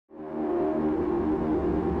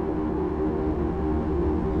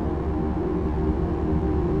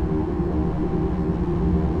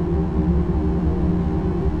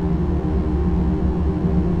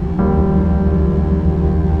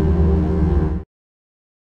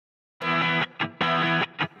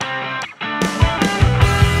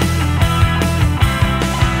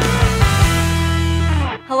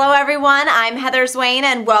everyone, I'm Heather Swain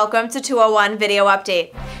and welcome to 201 Video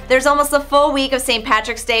Update. There's almost a full week of St.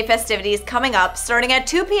 Patrick's Day festivities coming up, starting at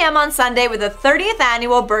 2 p.m. on Sunday with the 30th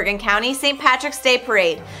annual Bergen County St. Patrick's Day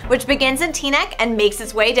Parade, which begins in Teaneck and makes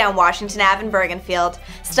its way down Washington Ave in Bergenfield.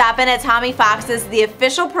 Stop in at Tommy Fox's, the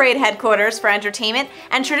official parade headquarters, for entertainment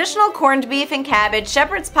and traditional corned beef and cabbage,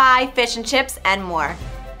 shepherd's pie, fish and chips, and more.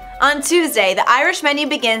 On Tuesday, the Irish menu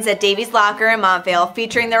begins at Davy's Locker in Montvale,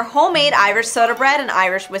 featuring their homemade Irish soda bread and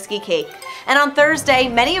Irish whiskey cake. And on Thursday,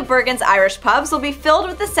 many of Bergen's Irish pubs will be filled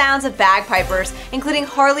with the sounds of bagpipers, including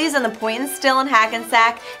Harley's and the Point and Still in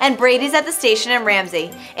Hackensack, and Brady's at the Station in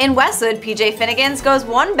Ramsey. In Westwood, PJ Finnegan's goes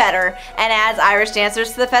one better and adds Irish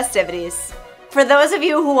dancers to the festivities. For those of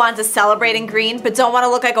you who want to celebrate in green but don't want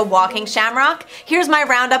to look like a walking shamrock, here's my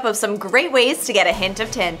roundup of some great ways to get a hint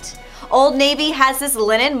of tint. Old Navy has this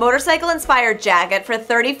linen motorcycle-inspired jacket for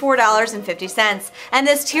 $34.50 and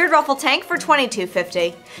this tiered ruffle tank for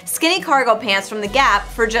 $22.50. Skinny cargo pants from The Gap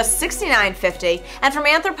for just $69.50, and from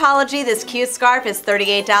Anthropologie this cute scarf is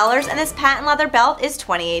 $38 and this patent leather belt is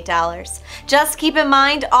 $28. Just keep in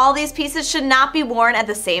mind, all these pieces should not be worn at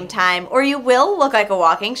the same time or you will look like a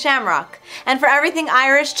walking shamrock. And for everything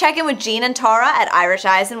Irish, check in with Jean and Tara at Irish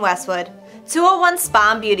Eyes in Westwood. 201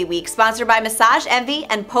 Spa and Beauty Week, sponsored by Massage Envy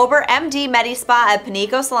and Pober MD Medi Spa at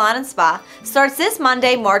Panico Salon and Spa, starts this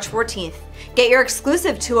Monday, March 14th. Get your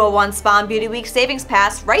exclusive 201 Spa and Beauty Week savings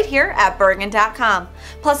pass right here at Bergen.com,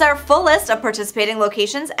 plus our full list of participating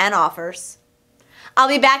locations and offers. I'll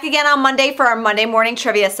be back again on Monday for our Monday morning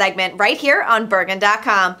trivia segment right here on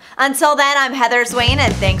Bergen.com. Until then, I'm Heather Swain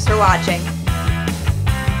and thanks for watching.